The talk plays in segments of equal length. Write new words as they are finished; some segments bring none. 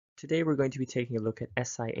Today we're going to be taking a look at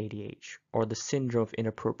SIADH, or the syndrome of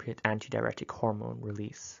inappropriate antidiuretic hormone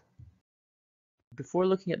release. Before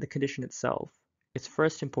looking at the condition itself, it's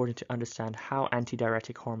first important to understand how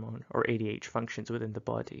antidiuretic hormone, or ADH, functions within the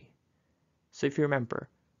body. So if you remember,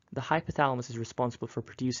 the hypothalamus is responsible for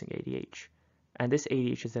producing ADH, and this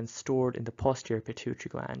ADH is then stored in the posterior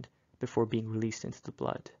pituitary gland before being released into the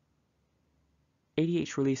blood.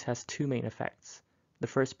 ADH release has two main effects, the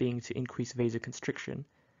first being to increase vasoconstriction,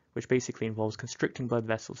 which basically involves constricting blood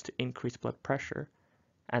vessels to increase blood pressure,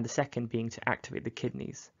 and the second being to activate the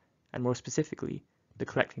kidneys, and more specifically, the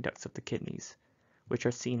collecting ducts of the kidneys, which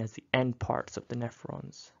are seen as the end parts of the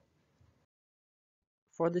nephrons.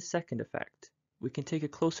 For this second effect, we can take a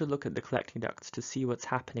closer look at the collecting ducts to see what's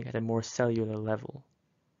happening at a more cellular level.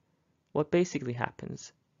 What basically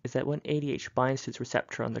happens is that when ADH binds to its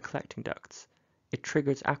receptor on the collecting ducts, it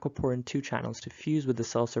triggers aquaporin II channels to fuse with the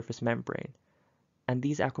cell surface membrane, and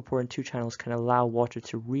these aquaporin II channels can allow water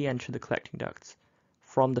to re-enter the collecting ducts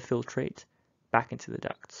from the filtrate back into the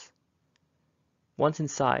ducts. Once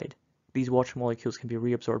inside, these water molecules can be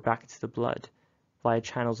reabsorbed back into the blood via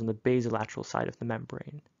channels on the basolateral side of the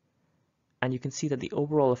membrane. And you can see that the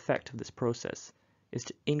overall effect of this process is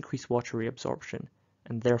to increase water reabsorption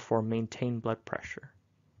and therefore maintain blood pressure.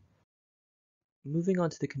 Moving on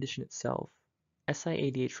to the condition itself,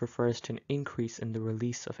 SIADH refers to an increase in the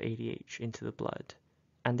release of ADH into the blood,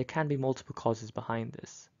 and there can be multiple causes behind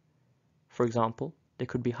this. For example, there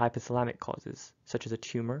could be hypothalamic causes, such as a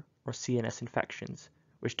tumor or CNS infections,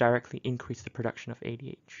 which directly increase the production of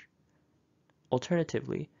ADH.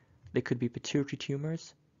 Alternatively, there could be pituitary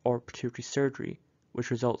tumors or pituitary surgery,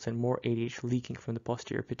 which results in more ADH leaking from the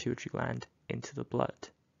posterior pituitary gland into the blood.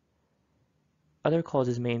 Other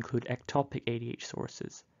causes may include ectopic ADH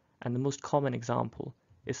sources, and the most common example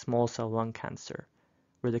is small cell lung cancer,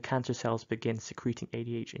 where the cancer cells begin secreting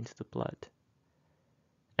ADH into the blood.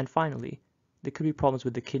 And finally, there could be problems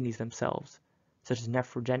with the kidneys themselves, such as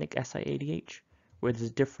nephrogenic SIADH, where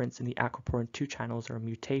there's a difference in the aquaporin II channels or a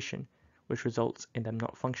mutation, which results in them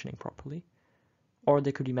not functioning properly. Or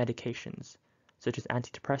there could be medications, such as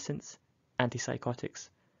antidepressants, antipsychotics,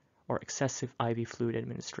 or excessive IV fluid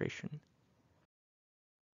administration.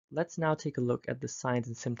 Let's now take a look at the signs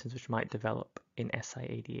and symptoms which might develop in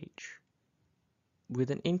SIADH.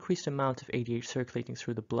 With an increased amount of ADH circulating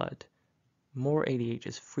through the blood, more ADH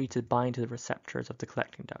is free to bind to the receptors of the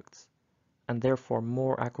collecting ducts, and therefore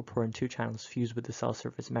more aquaporin II channels fuse with the cell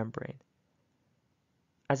surface membrane.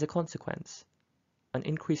 As a consequence, an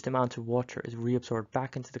increased amount of water is reabsorbed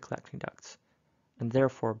back into the collecting ducts, and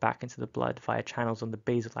therefore back into the blood via channels on the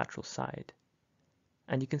basolateral side.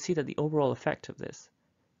 And you can see that the overall effect of this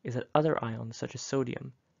is that other ions, such as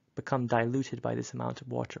sodium, become diluted by this amount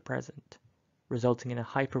of water present, resulting in a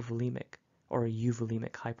hypervolemic or a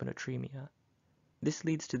euvolemic hyponatremia. This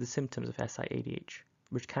leads to the symptoms of SIADH,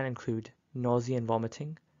 which can include nausea and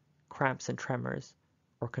vomiting, cramps and tremors,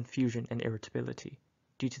 or confusion and irritability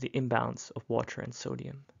due to the imbalance of water and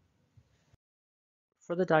sodium.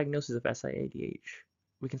 For the diagnosis of SIADH,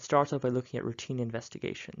 we can start off by looking at routine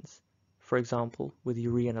investigations, for example, with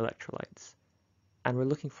urea and electrolytes, and we're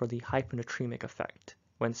looking for the hyponatremic effect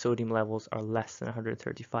when sodium levels are less than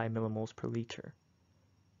 135 millimoles per liter.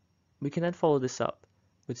 We can then follow this up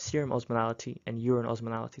with serum osmolality and urine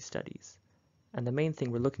osmolality studies, and the main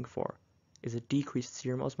thing we're looking for is a decreased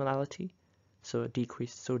serum osmolality, so a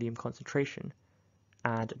decreased sodium concentration,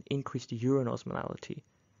 and an increased urine osmolality,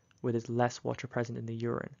 where there's less water present in the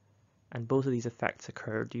urine, and both of these effects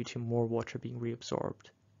occur due to more water being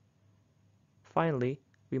reabsorbed. Finally,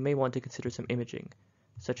 we may want to consider some imaging,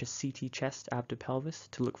 such as CT chest abdo-pelvis,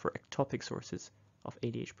 to look for ectopic sources of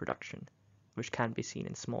ADH production, which can be seen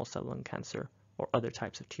in small cell lung cancer or other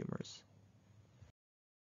types of tumors.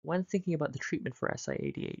 When thinking about the treatment for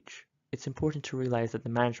SIADH, it's important to realize that the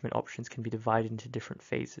management options can be divided into different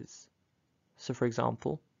phases. So for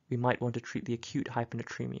example, we might want to treat the acute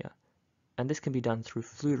hyponatremia, and this can be done through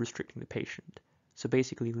fluid restricting the patient, so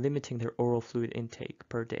basically limiting their oral fluid intake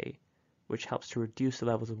per day, which helps to reduce the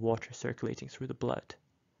levels of water circulating through the blood.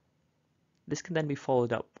 This can then be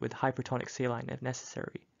followed up with hypertonic saline if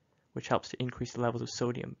necessary, which helps to increase the levels of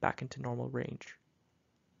sodium back into normal range.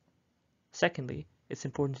 Secondly, it's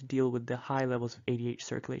important to deal with the high levels of ADH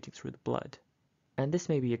circulating through the blood, and this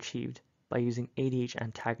may be achieved by using ADH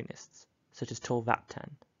antagonists, such as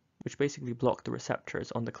tolvaptan, which basically block the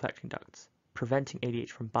receptors on the collecting ducts, preventing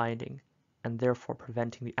ADH from binding, and therefore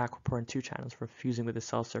preventing the aquaporin II channels from fusing with the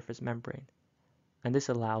cell surface membrane, and this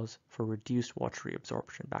allows for reduced water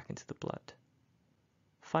reabsorption back into the blood.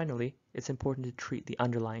 Finally, it's important to treat the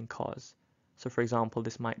underlying cause, So for example,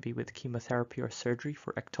 this might be with chemotherapy or surgery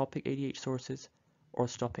for ectopic ADH sources, or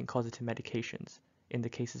stopping causative medications in the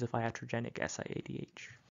cases of iatrogenic SIADH.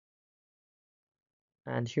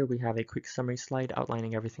 And here we have a quick summary slide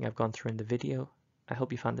outlining everything I've gone through in the video. I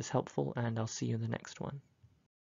hope you found this helpful, and I'll see you in the next one.